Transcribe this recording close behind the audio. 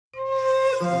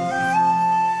This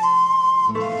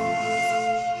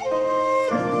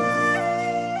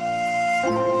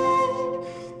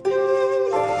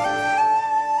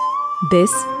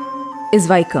is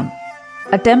Vaikom,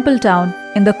 a temple town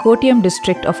in the Kottayam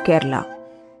district of Kerala.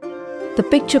 The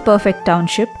picture-perfect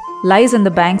township lies on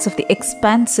the banks of the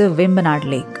expansive Vembanad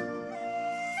Lake.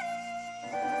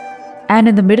 And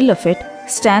in the middle of it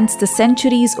stands the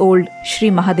centuries-old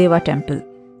Sri Mahadeva temple.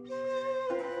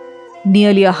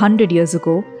 Nearly 100 years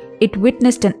ago, it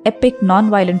witnessed an epic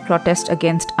non-violent protest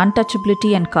against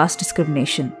untouchability and caste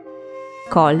discrimination,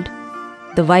 called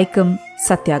the Vaikom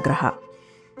Satyagraha.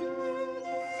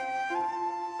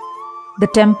 The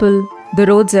temple, the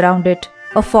roads around it,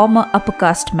 a former upper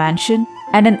caste mansion,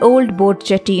 and an old boat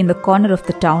jetty in the corner of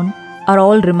the town are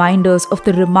all reminders of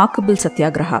the remarkable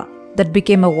Satyagraha that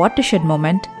became a watershed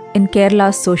moment in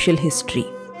Kerala's social history.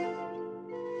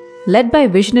 Led by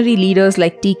visionary leaders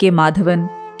like T.K. Madhavan,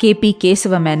 K.P.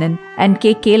 Kesava Menon, and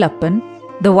K. Kelappan,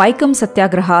 the Vaikom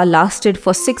Satyagraha lasted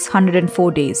for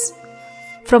 604 days,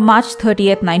 from March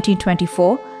 30th,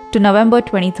 1924 to November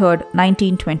 23rd,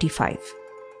 1925.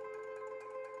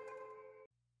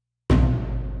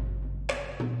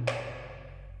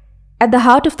 At the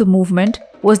heart of the movement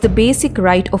was the basic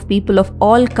right of people of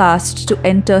all castes to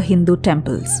enter Hindu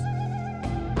temples.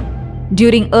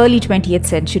 During early 20th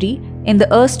century, in the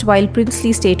erstwhile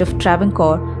princely state of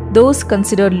Travancore, those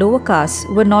considered lower castes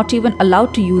were not even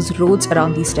allowed to use roads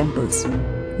around these temples,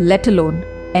 let alone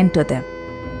enter them.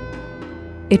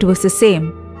 It was the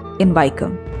same in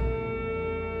Vaikom.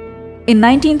 In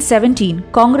 1917,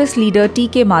 Congress leader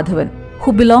T.K. Madhavan,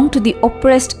 who belonged to the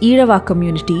oppressed Irava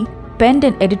community, penned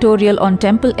an editorial on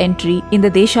temple entry in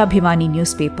the Deshabhimani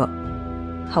newspaper.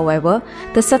 However,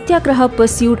 the Satyagraha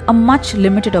pursued a much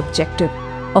limited objective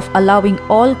of allowing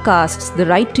all castes the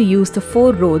right to use the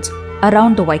 4 roads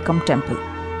around the Vaikom temple.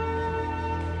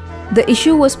 The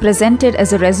issue was presented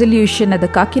as a resolution at the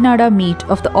Kakinada meet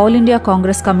of the All India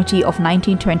Congress Committee of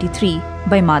 1923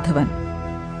 by Madhavan.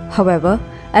 However,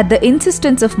 at the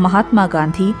insistence of Mahatma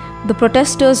Gandhi, the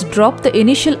protesters dropped the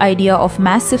initial idea of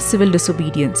massive civil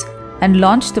disobedience and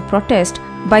launched the protest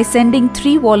by sending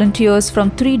 3 volunteers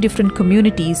from 3 different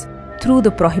communities through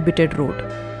the prohibited road.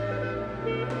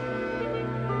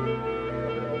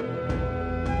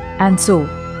 And so,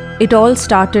 it all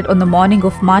started on the morning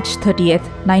of March 30th,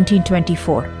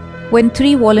 1924, when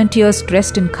 3 volunteers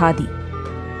dressed in khadi,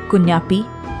 Kunyapi,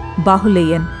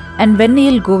 Bahulayan, and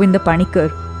Venniyil Govinda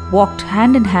Panikar walked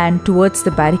hand in hand towards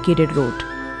the barricaded road.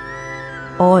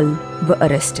 All were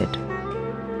arrested.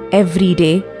 Every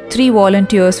day, 3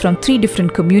 volunteers from 3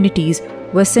 different communities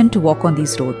were sent to walk on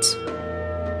these roads.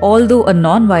 Although a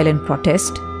non-violent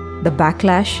protest, the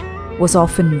backlash was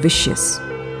often vicious.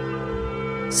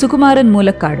 Sukumaran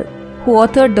Mulakadu, who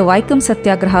authored the Vaikom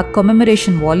Satyagraha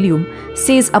commemoration volume,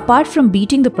 says apart from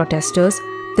beating the protesters,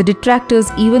 the detractors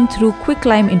even threw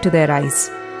quicklime into their eyes,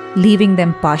 leaving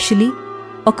them partially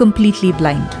or completely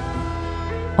blind.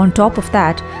 On top of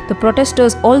that, the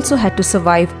protesters also had to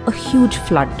survive a huge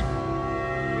flood.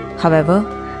 However,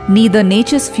 neither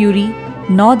nature's fury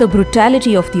nor the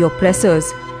brutality of the oppressors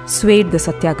swayed the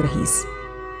Satyagrahis.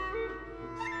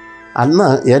 അന്ന്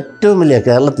ഏറ്റവും വലിയ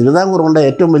തിരുവിതാംകൂർ കൊണ്ട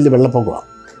ഏറ്റവും വലിയ വെള്ളപ്പൊക്കമാണ്.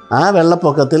 ആ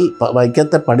വെള്ളപ്പൊക്കത്തിൽ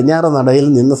വൈക്കത്തെ പടിഞ്ഞാറ് നടയിൽ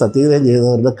നിന്ന് സത്യാഗ്രഹം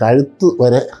ചെയ്തവരുടെ കഴുത്ത്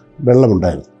വരെ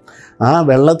വെള്ളമുണ്ടായിരുന്നു. ആ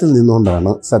വെള്ളത്തിൽ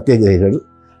നിന്നുകൊണ്ടാണ് സത്യാഗ്രഹികൾ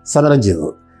സമരം ചെയ്തത്.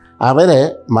 അവരെ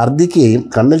മർദ്ദിക്കുകയും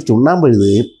കണ്ണിൽ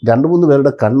ചുണ്ണാമ്പെഴുതുകയും 2-3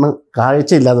 പേരുടെ കണ്ണ്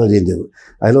കാഴ്ചയില്ലാതെ വരികയും ചെയ്തു.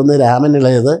 അതിലൊന്ന്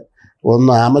രാമനിളയത്,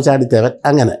 ഒന്ന് ആമചാടിത്തേവൻ,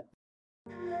 അങ്ങനെ.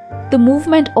 The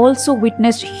movement also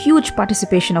witnessed huge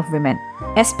participation of women,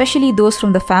 especially those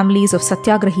from the families of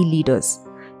Satyagrahi leaders,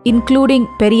 including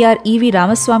Periyar E.V.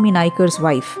 Ramaswamy Naikar's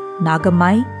wife,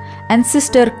 Nagammai, and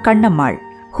sister Kannammal,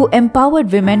 who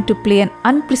empowered women to play an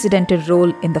unprecedented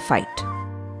role in the fight.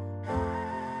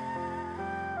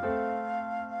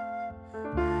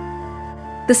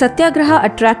 The Satyagraha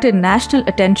attracted national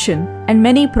attention and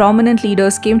many prominent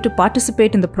leaders came to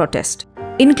participate in the protest,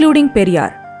 including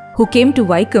Periyar, who came to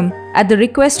Vaikom at the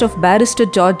request of barrister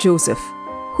George Joseph,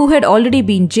 who had already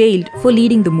been jailed for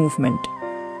leading the movement.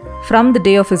 From the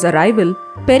day of his arrival,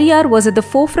 Periyar was at the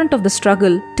forefront of the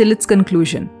struggle till its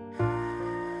conclusion.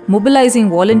 Mobilizing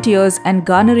volunteers and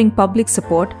garnering public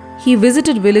support, he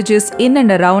visited villages in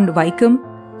and around Vaikom,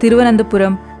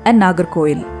 Thiruvananthapuram, and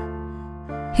Nagarkoil.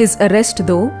 His arrest,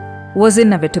 though, was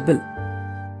inevitable.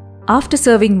 After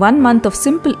serving 1 month of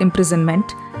simple imprisonment,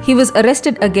 he was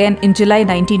arrested again in July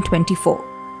 1924,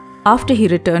 after he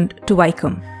returned to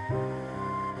Vaikom.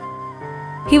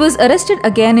 He was arrested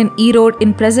again in Erode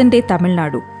in present-day Tamil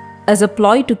Nadu, as a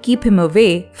ploy to keep him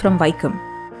away from Vaikom.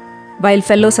 While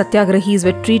fellow Satyagrahis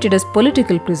were treated as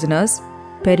political prisoners,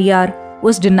 Periyar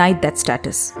was denied that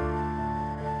status.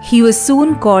 He was soon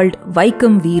called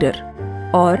Vaikom Veerar,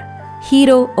 or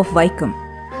Hero of Vaikom,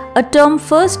 a term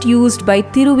first used by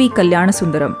Thiruvi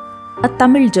Kalyanasudaram, a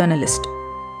Tamil journalist.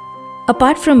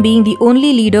 Apart from being the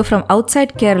only leader from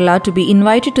outside Kerala to be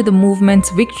invited to the movement's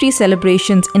victory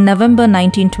celebrations in November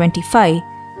 1925,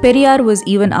 Periyar was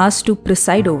even asked to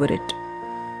preside over it.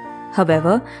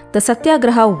 However, the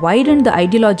Satyagraha widened the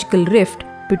ideological rift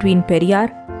between Periyar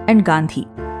and Gandhi.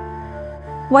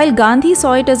 While Gandhi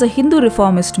saw it as a Hindu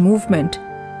reformist movement,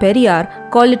 Periyar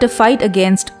called it a fight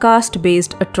against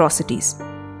caste-based atrocities.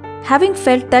 Having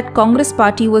felt that Congress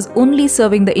party was only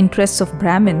serving the interests of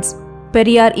Brahmins,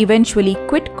 Periyar eventually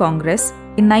quit Congress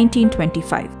in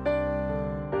 1925.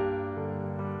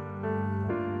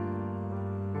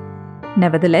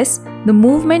 Nevertheless, the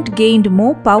movement gained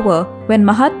more power when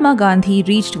Mahatma Gandhi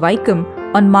reached Vaikom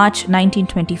on March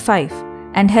 1925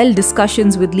 and held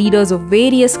discussions with leaders of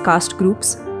various caste groups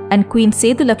and Queen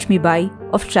Setulakshmibai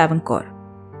of Travancore.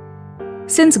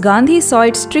 Since Gandhi saw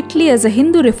it strictly as a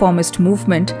Hindu reformist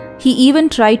movement, he even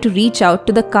tried to reach out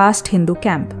to the caste Hindu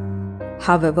camp.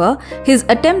 However, his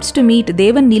attempts to meet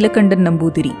Devan Neelakandan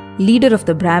Nambudiri, leader of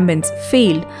the Brahmins,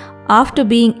 failed after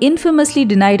being infamously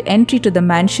denied entry to the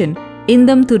mansion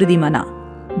Indam Thurudimana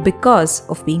because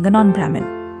of being a non-Brahmin.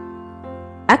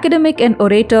 Academic and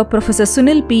orator Professor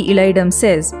Sunil P. Ilaidam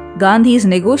says Gandhi's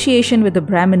negotiation with the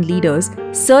Brahmin leaders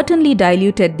certainly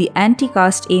diluted the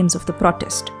anti-caste aims of the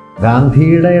protest.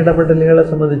 ഗാന്ധിയുടെ ഇടപെടലുകളെ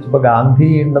സംബന്ധിച്ചപ്പോൾ ഗാന്ധി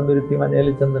ഇണ്ടംതുരുത്തി മനയിൽ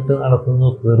ചെന്നിട്ട്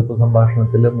നടത്തുന്ന തീർപ്പ്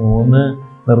സംഭാഷണത്തിൽ 3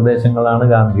 നിർദ്ദേശങ്ങളാണ്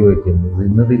ഗാന്ധി വയ്ക്കുന്നത്.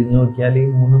 ഇന്ന് തിരിഞ്ഞു നോക്കിയാൽ ഈ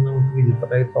 3 നമുക്ക്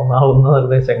വിചിത്രമായി തോന്നാവുന്ന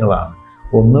നിർദ്ദേശങ്ങളാണ്.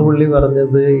 ഒന്ന് പുള്ളി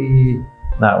പറഞ്ഞത് ഈ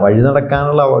വഴി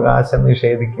നടക്കാനുള്ള അവകാശം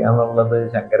നിഷേധിക്കുക എന്നുള്ളത്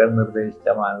ശങ്കരൻ നിർദ്ദേശിച്ച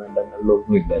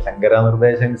മാനദണ്ഡങ്ങളിലൊന്നുമില്ല. ശങ്കര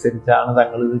നിർദ്ദേശം അനുസരിച്ചാണ്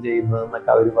തങ്ങളിത്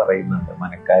ചെയ്യുന്നതെന്നൊക്കെ അവർ പറയുന്നുണ്ട്.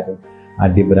 മനക്കാരും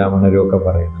ആദ്യബ്രാഹ്മണരും ഒക്കെ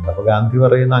പറയുന്നുണ്ട്. അപ്പോൾ ഗാന്ധി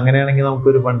പറയുന്നു, അങ്ങനെയാണെങ്കിൽ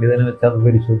നമുക്കൊരു പണ്ഡിതനെ വെച്ച് അത്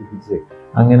പരിശോധിപ്പിച്ച്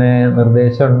അങ്ങനെ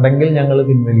നിർദ്ദേശം ഉണ്ടെങ്കിൽ ഞങ്ങൾ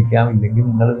പിൻവലിക്കാം, ഇല്ലെങ്കിൽ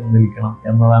നിങ്ങൾ പിൻവലിക്കണം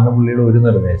എന്നതാണ് പുള്ളിയുടെ ഒരു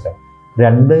നിർദ്ദേശം.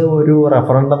 2, ഒരു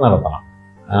റഫറണ്ടം നടത്തണം.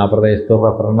 ആ പ്രദേശത്ത്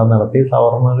റഫറണ്ടം നടത്തി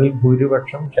സവർണറിൽ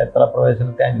ഭൂരിപക്ഷം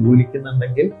ക്ഷേത്രപ്രവേശനത്തെ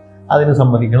അനുകൂലിക്കുന്നുണ്ടെങ്കിൽ അതിന്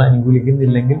സമ്മതിക്കണം,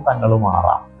 അനുകൂലിക്കുന്നില്ലെങ്കിൽ തങ്ങൾ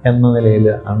മാറാം എന്ന നിലയിൽ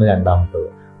ആണ് രണ്ടാമത്തത്.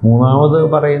 മൂന്നാമത്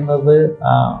പറയുന്നത്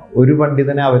ഒരു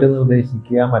പണ്ഡിതനെ അവർ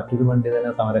നിർദ്ദേശിക്കുക, മറ്റൊരു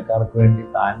പണ്ഡിതനെ സമരക്കാർക്ക് വേണ്ടി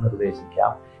താൻ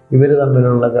നിർദ്ദേശിക്കാം. ഇവർ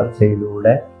തമ്മിലുള്ള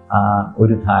ചർച്ചയിലൂടെ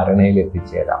ഒരു ധാരണയിൽ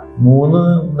എത്തിച്ചേരാം. 3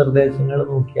 നിർദ്ദേശങ്ങൾ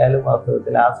നോക്കിയാലും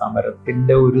വാസ്തവത്തിൽ ആ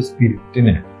സമരത്തിൻ്റെ ഒരു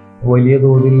സ്പിരിറ്റിനെ വലിയ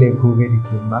തോതിൽ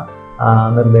ലഘൂകരിക്കുന്ന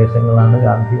നിർദ്ദേശങ്ങളാണ്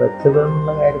ഗാന്ധി വച്ചത്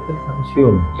എന്നുള്ള കാര്യത്തിൽ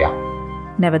സംശയമൊന്നുമില്ല.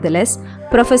 Nevertheless,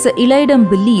 Professor Ilaidam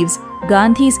believes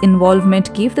Gandhi's involvement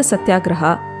gave the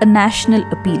Satyagraha a national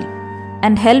appeal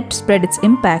and helped spread its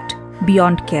impact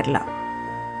beyond Kerala.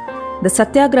 The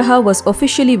Satyagraha was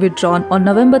officially withdrawn on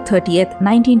November 30th,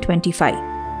 1925,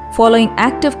 following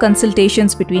active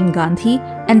consultations between Gandhi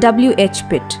and W.H.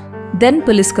 Pitt, then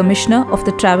Police Commissioner of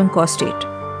the Travancore state.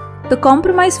 The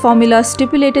compromise formula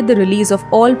stipulated the release of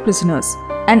all prisoners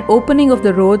and opening of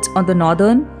the roads on the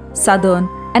northern, southern,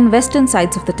 and western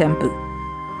sides of the temple.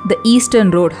 The eastern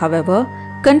road, however,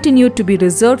 continued to be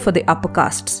reserved for the upper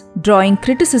castes, drawing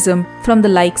criticism from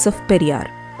the likes of Periyar.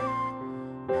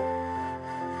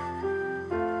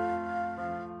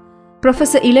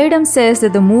 Professor Ilaidam says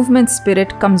that the movement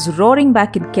spirit comes roaring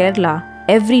back in Kerala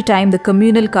every time the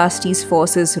communal casteist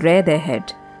forces rear their head,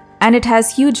 and it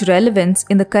has huge relevance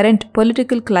in the current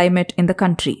political climate in the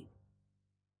country.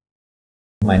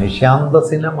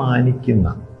 മനുഷ്യാന്തസ്സിനെ മാനിക്കുന്ന,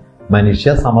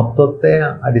 മനുഷ്യ സമത്വത്തെ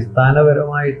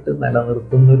അടിസ്ഥാനപരമായിട്ട്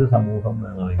നിലനിർത്തുന്നൊരു സമൂഹം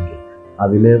വേണമെങ്കിൽ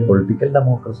അതിൽ political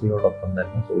ഡെമോക്രസിയോടൊപ്പം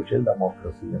തന്നെ social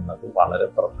democracy എന്നത് വളരെ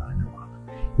പ്രധാനമാണ്.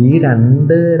 ഈ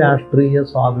 2 രാഷ്ട്രീയ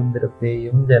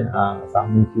സ്വാതന്ത്ര്യത്തെയും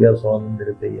സാമൂഹിക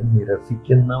സ്വാതന്ത്ര്യത്തെയും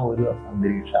നിരസിക്കുന്ന ഒരു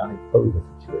അന്തരീക്ഷമാണ് ഇപ്പോൾ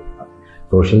വികസിച്ചു വരുന്നത്.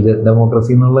 സോഷ്യൽ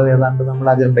ഡെമോക്രസി എന്നുള്ളത് ഏതാണ്ട്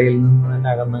നമ്മുടെ അജണ്ടയിൽ നിന്ന് തന്നെ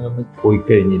അകന്നകന്ന് പോയി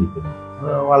കഴിഞ്ഞിരിക്കുന്നു.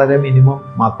 വളരെ മിനിമം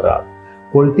മാത്രമാണ്.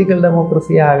 പൊളിറ്റിക്കൽ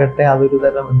ഡെമോക്രസി ആകട്ടെ അതൊരു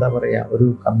തരം എന്താ പറയുക, ഒരു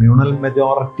കമ്മ്യൂണൽ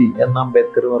മെജോറിറ്റി എന്ന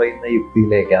അംബേദ്കർ പറയുന്ന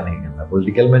യുക്തിയിലേക്കാണ് നീങ്ങുന്നത്.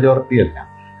 പൊളിറ്റിക്കൽ മെജോറിറ്റി അല്ല,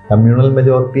 കമ്മ്യൂണൽ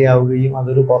മെജോറിറ്റി ആവുകയും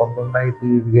അതൊരു പുറത്തുണ്ടായി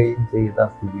തീരുകയും ചെയ്ത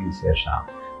സ്ഥിതിവിശേഷമാണ്.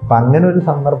 അപ്പം അങ്ങനെ ഒരു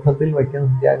സന്ദർഭത്തിൽ വൈക്കം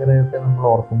സത്യാഗ്രഹത്തെ നമ്മൾ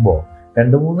ഓർക്കുമ്പോൾ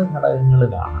 2-3 ഘടകങ്ങൾ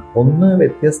കാണാം. ഒന്ന്,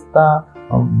 വ്യത്യസ്ത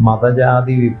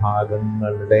മതജാതി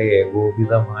വിഭാഗങ്ങളുടെ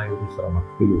ഏകോപിതമായൊരു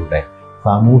ശ്രമത്തിലൂടെ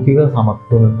സാമൂഹിക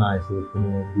സമത്വം എന്ന ആശയത്തിന്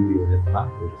വേണ്ടി വരുന്ന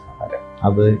ഒരു സമരം,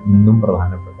 അത് ഇന്നും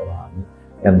പ്രധാനപ്പെട്ടതാണ്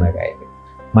എന്ന കാര്യം.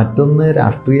 മറ്റൊന്ന്,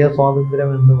 രാഷ്ട്രീയ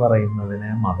സ്വാതന്ത്ര്യം എന്ന് പറയുന്നതിനെ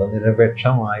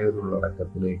മതനിരപേക്ഷമായ ഒരു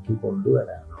ഉള്ളടക്കത്തിലേക്ക്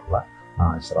കൊണ്ടുവരാനുള്ള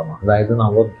ശ്രമം. അതായത്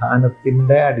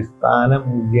നവോത്ഥാനത്തിൻ്റെ അടിസ്ഥാന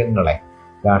മൂല്യങ്ങളെ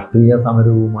രാഷ്ട്രീയ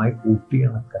സമരവുമായി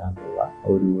കൂട്ടിയിണക്കാനുള്ള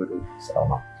ഒരു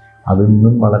ശ്രമം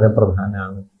അതിന്നും വളരെ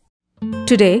പ്രധാനമാണ്.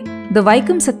 Today, the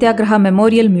Vaikom Satyagraha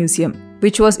Memorial Museum,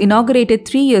 which was inaugurated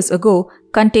 3 years ago,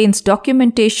 contains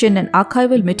documentation and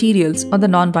archival materials on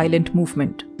the non-violent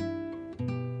movement.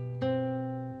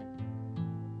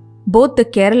 Both the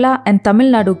Kerala and Tamil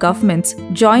Nadu governments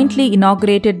jointly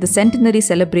inaugurated the centenary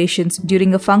celebrations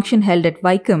during a function held at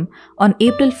Vaikom on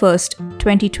April 1st,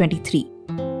 2023.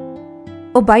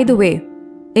 Oh, by the way,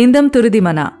 Indam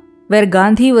Thurudimana, where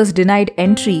Gandhi was denied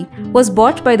entry, was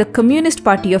bought by the Communist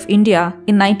Party of India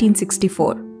in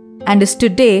 1964 and is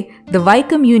today the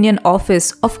Vaikom Union office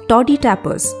of toddy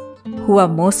tappers, who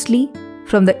are mostly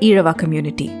from the Irava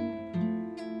community.